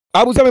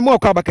Abuja me mo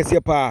kwa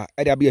bakese pa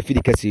e de abia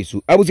fidi kese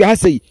su. Abuja ha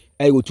sei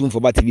e wotum for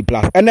TV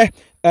Plus. Ene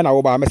na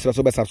wo ba message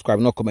so be subscribe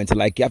no comment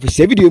like ya fi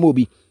share video mo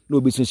bi no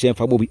be sun share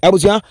fa mo bi.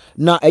 Abuja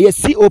na eye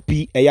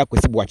C.O.P eye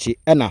Kwesi Boakye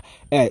na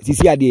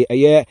sisi ade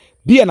eye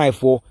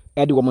BNI4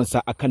 e de wo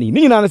monsa akani.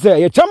 Ni nyina na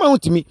say eye chama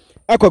hutimi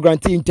e ko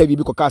grantee interview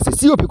bi ko ka say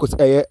C.O.P ko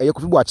eye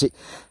Kofi Boakye.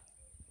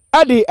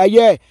 Ade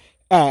eye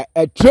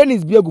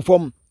trainings bi agu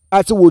form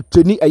ati wo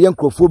training eye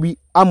nkrofo bi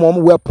amom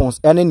weapons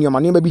ene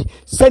nyoma bi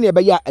sene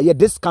be ya eye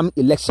this come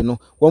election no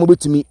wo mo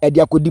betumi e de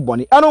akodi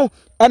bone ano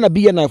na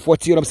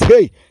BNI40 no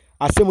say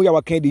asem ya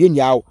wakan de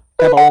nyaawo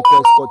e ba won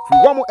escort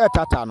wo mo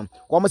etata no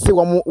wo mo say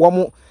wo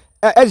mo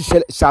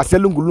shase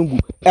lungulungu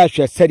e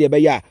hwe sede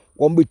be ya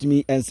wo mo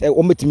betumi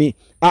wo betumi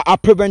a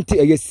prevent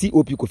eye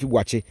C.O.P Kofi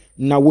Boakye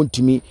na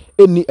wontumi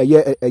eni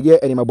eye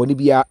enima bone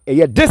bia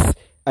eye this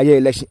eye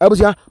election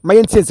abusia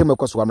mayentense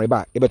mekoso amre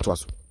ba e beto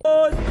aso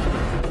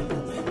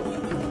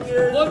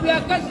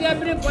Obia kasi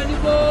abri poni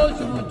ko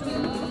subutu.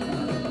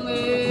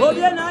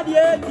 Obia na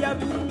die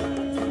tiabu.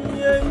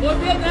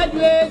 Obia na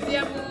dwe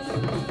tiabu.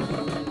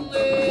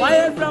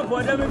 Why from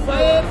for them?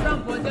 Why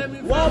from for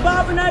them? Wa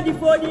bab na di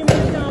for di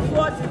mission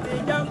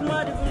 40 jam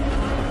ma di.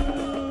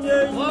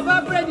 Wa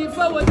bab ready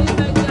for what is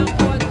that jam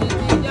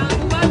 40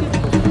 jam ma di.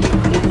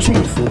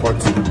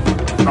 240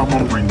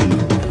 among bringing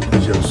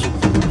Jesus.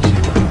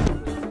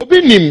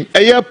 Obinim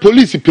eye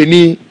police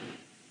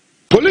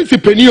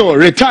penny or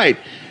retired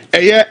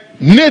eye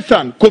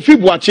Nathan Kofi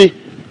Boakye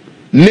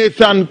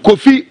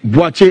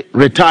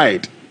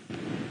retired.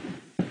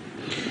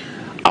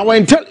 Our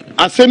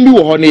Asem bi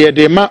wo ho ne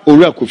de ma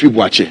Owura Kofi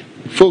Boakye.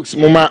 Folks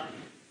mama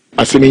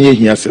Asem nye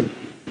hia asem.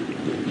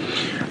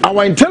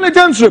 Our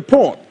intelligence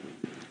report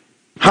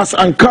has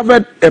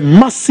uncovered a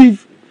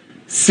massive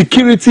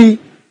security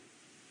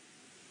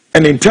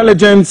and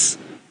intelligence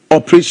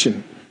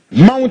operation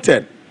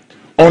mounted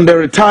on the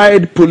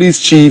retired police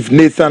chief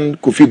Nathan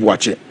Kofi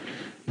Boakye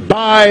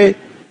by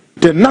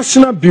the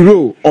National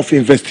Bureau of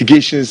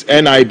Investigations,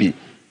 NIB.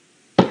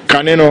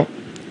 Kaneno,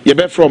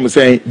 yebe from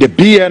saying the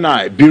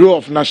BNI, Bureau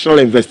of National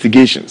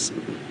Investigations.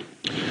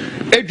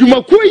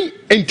 Edumakui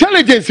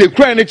intelligence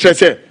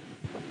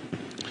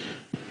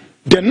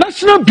the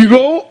National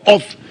Bureau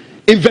of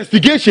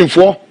Investigation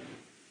for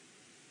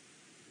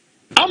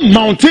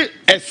mounted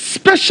a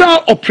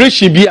special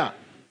operation bia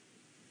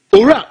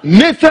ora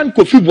Nathan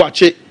Kofi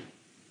Boakye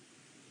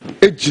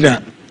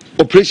ejina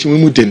operation we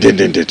mu den.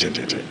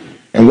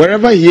 And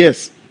wherever he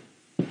is,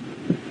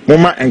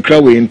 Mama and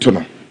Crowway into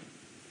no.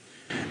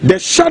 The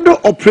shadow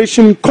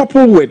operation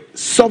coupled with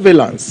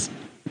surveillance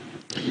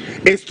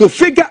is to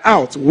figure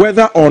out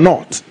whether or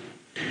not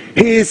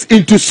he is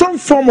into some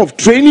form of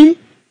training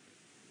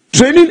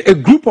a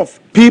group of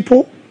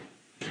people,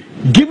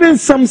 giving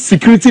some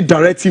security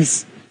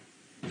directives,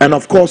 and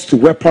of course to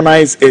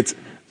weaponize it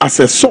as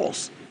a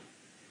source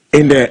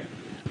in the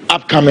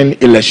upcoming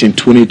election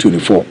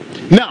 2024.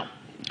 Now,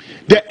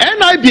 the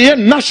NIBA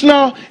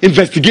National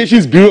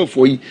Investigations Bureau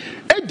for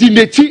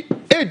edinatete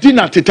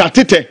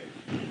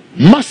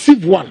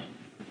massive one.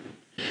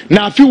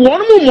 Now if you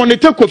want to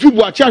monitor Kofi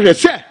Boakye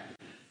say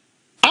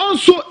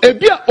also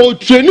ebia o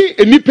training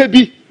enipa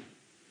bi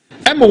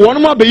em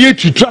wonoma be ye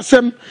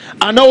tutrasem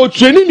ana o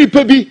training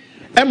nipa bi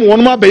em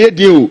wonoma be ye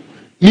de o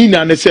ni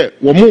na ne say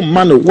wo mo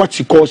man what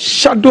you call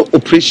shadow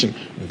operation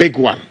big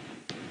one.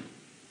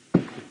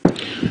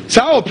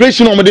 So our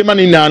operation on the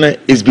money nana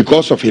is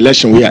because of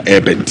election we are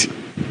urgent.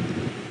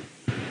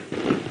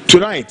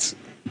 Tonight,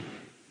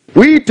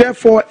 we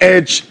therefore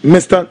urge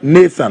Mr.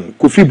 Nathan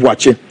Kofi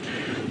Boakye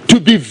to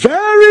be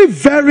very,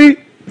 very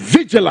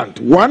vigilant.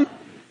 One,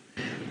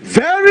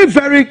 very,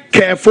 very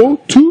careful.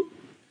 Two,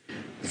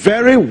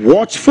 very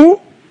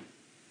watchful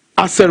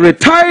as a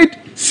retired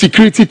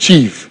security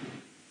chief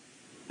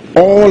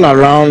all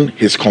around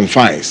his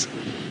confines.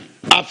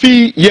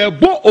 Afi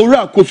yebo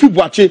Owura Kofi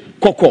Boakye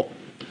koko.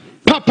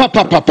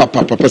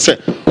 Papa say,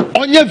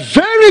 onye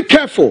very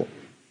careful.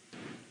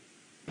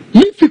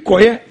 Nifi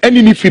koye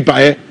eni nifi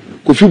baye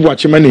Kofi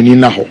Boakye maneni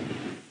na ho.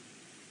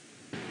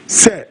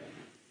 Say,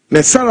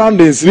 the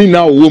surroundings ni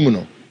na woman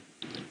no.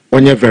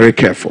 Onye very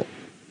careful.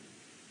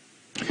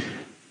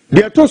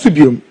 There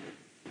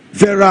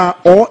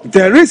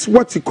is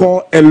what you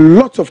call a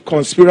lot of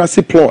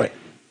conspiracy ploy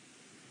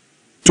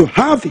to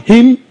have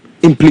him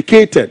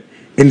implicated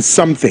in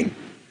something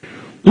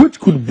which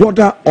could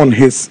border on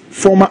his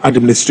former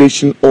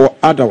administration or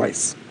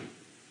otherwise.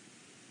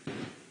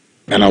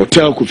 And I'll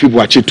tell Kofi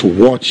Boakye to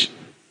watch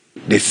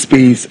the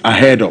space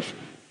ahead of.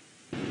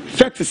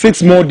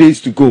 36 more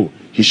days to go,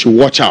 he should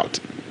watch out.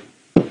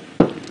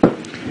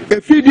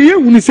 If he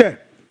didn't say,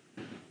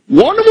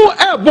 one more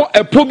ebo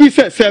a probi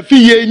says, if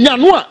ye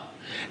nyanwa,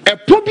 a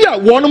probia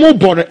one more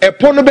bonnet, a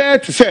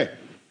ponobear to say,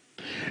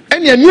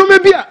 and you may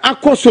be a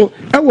akoso,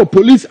 our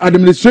police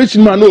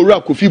administration man, no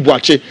Kofi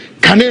Boakye,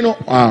 Kaneno,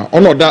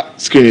 on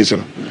that screen is.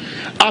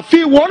 I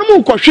feel one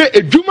more crochet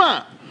a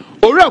Juma.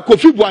 Ora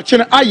Kofi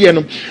Boakye aye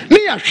no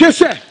ne ya hwe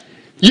se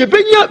ye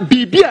benya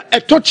bibia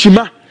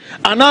etochima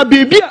ana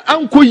bibia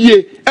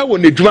ankoye e wo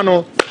nedwuma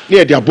no ne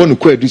ye de abonu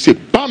kwa adu se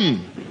bam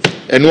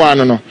and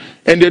one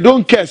and they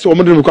don't care so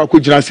omo dem kwa ko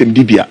gina Asem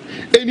dibia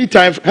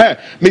anytime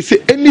me say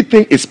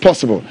anything is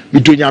possible me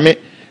do nyame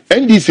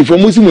NDC for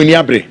musi moni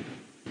abre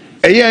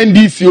eye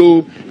NDC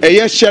o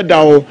eye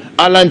sheda o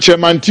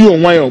alanchemanti o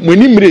wan o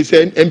moni mre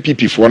say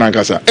MPP for na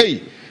nkasa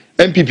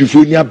MPP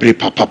for ni abre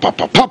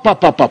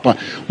papa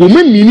wo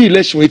me mini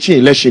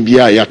election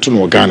bia ya to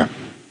no Ghana.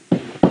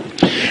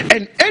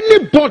 And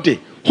anybody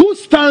who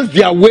stands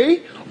their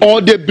way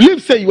or they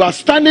believe say you are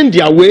standing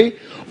their way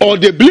or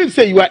they believe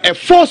say you are a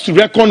force to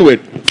reckon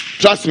with,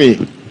 trust me,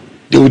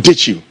 they will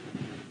ditch you.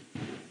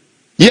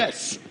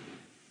 Yes.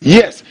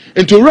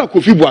 Into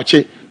Kofi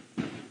Boakye,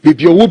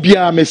 baby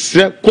Obia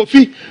Mesre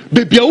Kofi,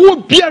 baby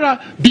Obiara,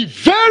 be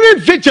very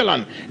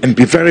vigilant and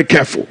be very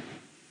careful.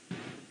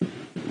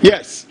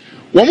 Yes.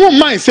 One more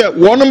mind said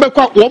one number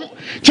one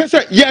just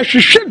say yeah she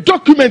should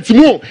document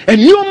more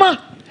and Yoma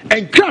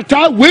and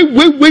Krata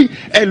wait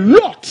a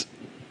lot.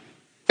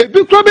 A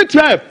big problem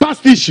to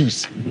past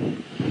issues.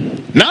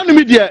 Now the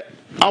media,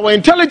 our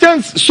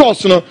intelligence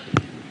source no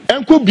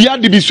enko bia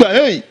de biso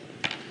hey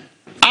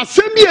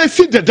Asem bi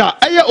esi dada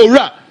eye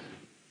ora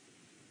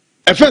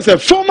efese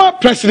former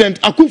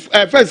president Akuf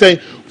efese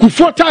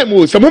Kufo time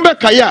o se mo be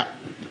kaya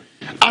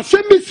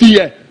Asem bi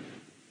siye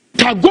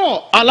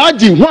Tago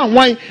alaji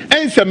hwan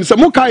ensem se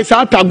mo kai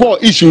sa Tago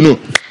issue no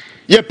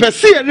ye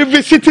pese ye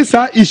revisit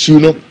sa issue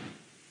no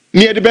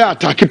near the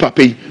attack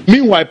papa.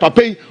 Meanwhile,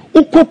 papa,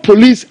 Uko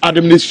police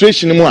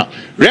administration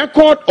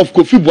record of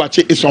Kofi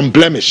Boakye is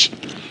unblemished.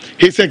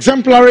 His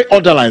exemplary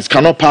order lines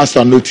cannot pass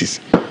unnoticed.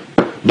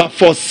 But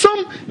for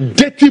some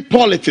dirty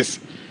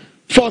politics,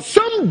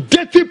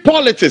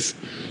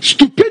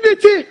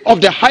 stupidity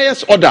of the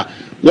highest order,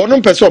 one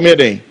person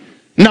made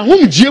na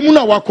whom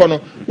Jemuna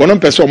Wakono, one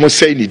person almost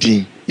say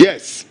anything.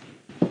 Yes,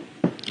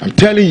 I'm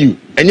telling you,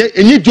 and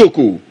you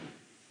joke.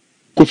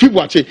 Kofi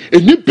Boakye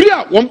eni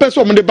bia one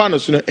person on the banner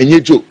so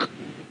enye joke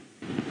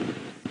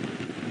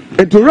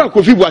entora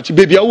Kofi Boakye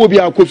baby awo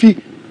bia Kofi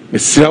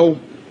mesrel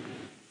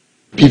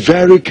be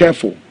very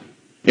careful.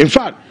 In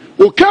fact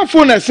o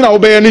carefulness na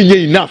obey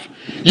any enough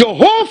your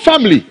whole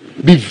family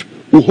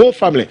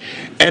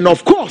and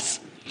of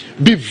course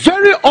be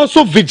very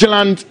also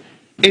vigilant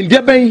in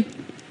their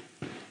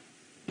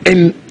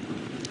in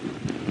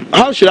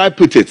how should I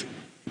put it,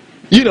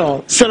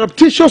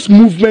 surreptitious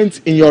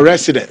movement in your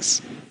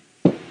residence.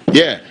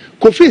 Yeah,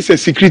 Kofi is a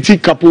security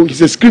couple.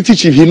 He's a security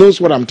chief. He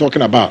knows what I'm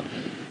talking about.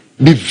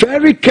 Be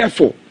very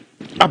careful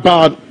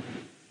about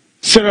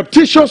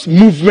surreptitious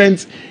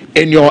movements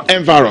in your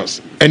environs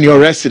and your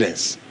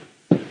residence.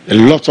 A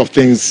lot of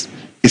things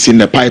is in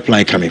the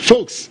pipeline coming,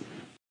 folks.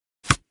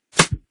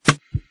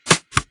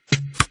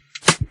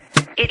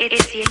 It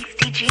is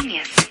the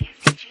genius.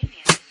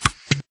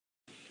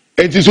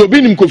 It is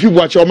obinim Kofi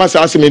Boakye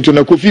omasa Asem into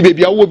na Kofi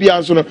baby awo bi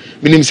anso no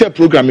minim say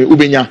program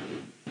ubenya.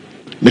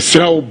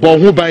 Mesrao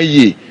bon ho ban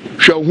ye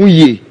hwe ho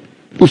ye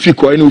ufi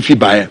ko ene ufi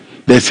bae.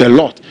 There's a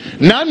lot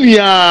na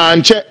nua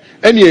nche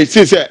ene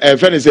say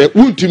friend say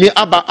wuntumi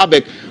aba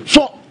abek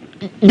for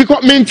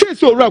because maintain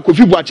so ra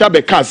Kofi Boakye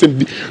abek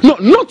Asem. No,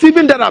 not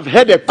even that I've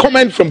heard a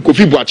comment from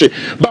Kofi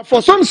Boakye, but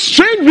for some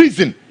strange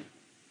reason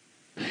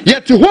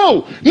yet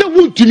ho na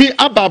wuntumi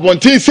aba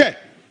bonten say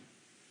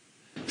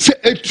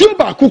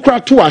etuba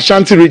akukra to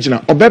Ashanti region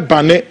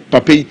obeba ne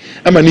papa yi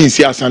ama ne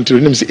nsi Ashanti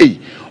region say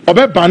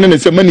obeba ne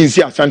say ma ne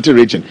nsi Ashanti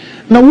region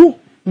na wo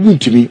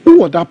wuntumi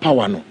who that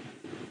power no.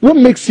 What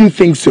makes you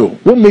think so?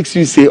 What makes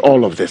you say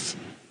all of this?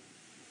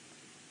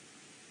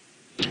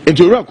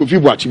 Into Kofi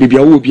Boakye baby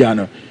awo bia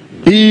no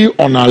be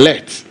on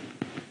alert.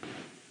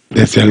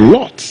 There's a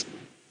lot.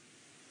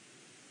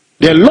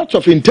 There are lots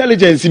of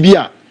intelligence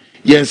bia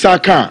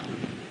yensa kan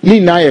ni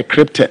na ye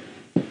crypted.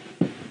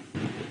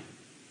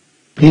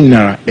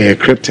 Inara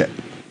encrypted,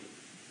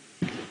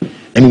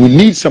 and we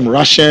need some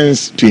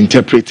Russians to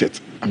interpret it.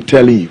 I'm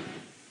telling you.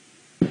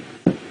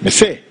 Me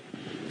say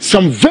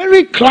some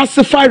very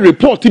classified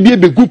report to be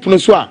a group no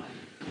so.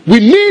 We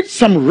need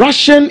some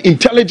Russian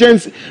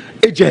intelligence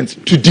agents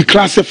to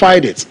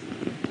declassify it.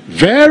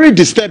 Very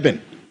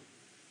disturbing.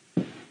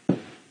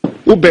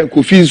 Uben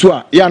Kofi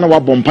so ya na wa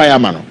bompire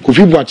man.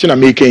 Kofi Boakye na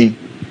making.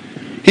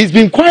 He's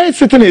been quiet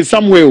sitting in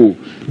somewhere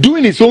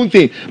doing his own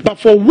thing, but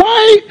for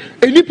why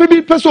any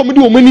person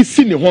do many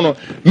sin hono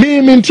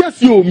me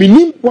just you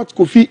meaning what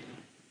Kofi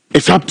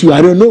is up to,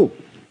 I don't know.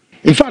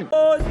 In fact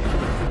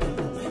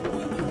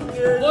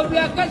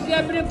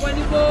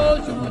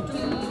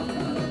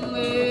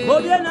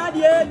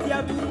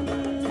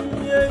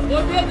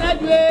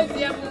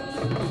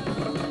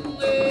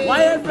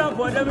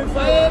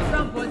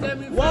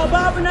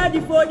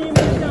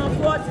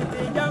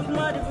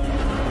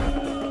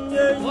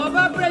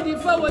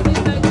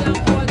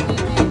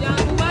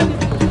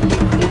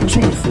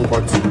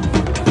But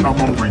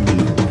I'm on winning.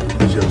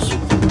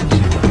 Yes.